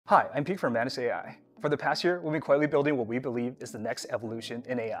Hi, I'm Pete from Manus AI. For the past year, we've been quietly building what we believe is the next evolution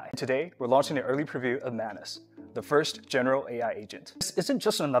in AI. Today, we're launching an early preview of Manus, the first general AI agent. This isn't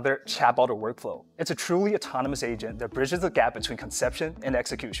just another chatbot or workflow. It's a truly autonomous agent that bridges the gap between conception and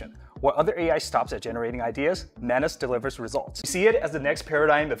execution. While other AI stops at generating ideas, Manus delivers results. We see it as the next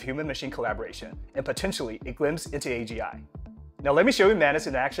paradigm of human-machine collaboration, and potentially a glimpse into AGI. Now let me show you Manus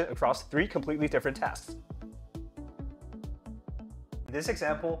in action across 3 completely different tasks. In this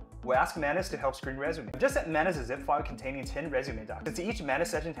example, we'll ask Manus to help screen resume. Just set Manus a zip file containing 10 resume docs. Since each Manus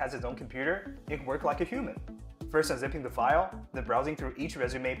session has its own computer, it can work like a human. First unzipping the file, then browsing through each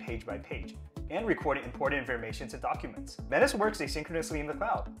resume page by page, and recording important information to documents. Manus works asynchronously in the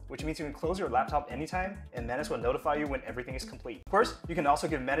cloud, which means you can close your laptop anytime, and Manus will notify you when everything is complete. Of course, you can also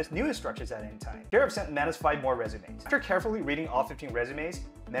give Manus new instructions at any time. Here I've sent Manus 5 more resumes. After carefully reading all 15 resumes,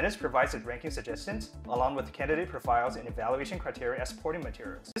 Manus provides its ranking suggestions, along with candidate profiles and evaluation criteria as supporting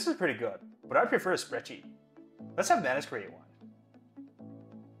materials. This is pretty good, but I prefer a spreadsheet. Let's have Manus create one.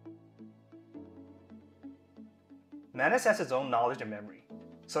 Manus has its own knowledge and memory,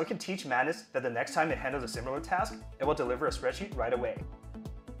 so it can teach Manus that the next time it handles a similar task, it will deliver a spreadsheet right away.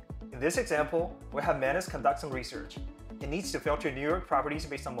 In this example, we'll have Manus conduct some research. It needs to filter New York properties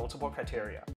based on multiple criteria.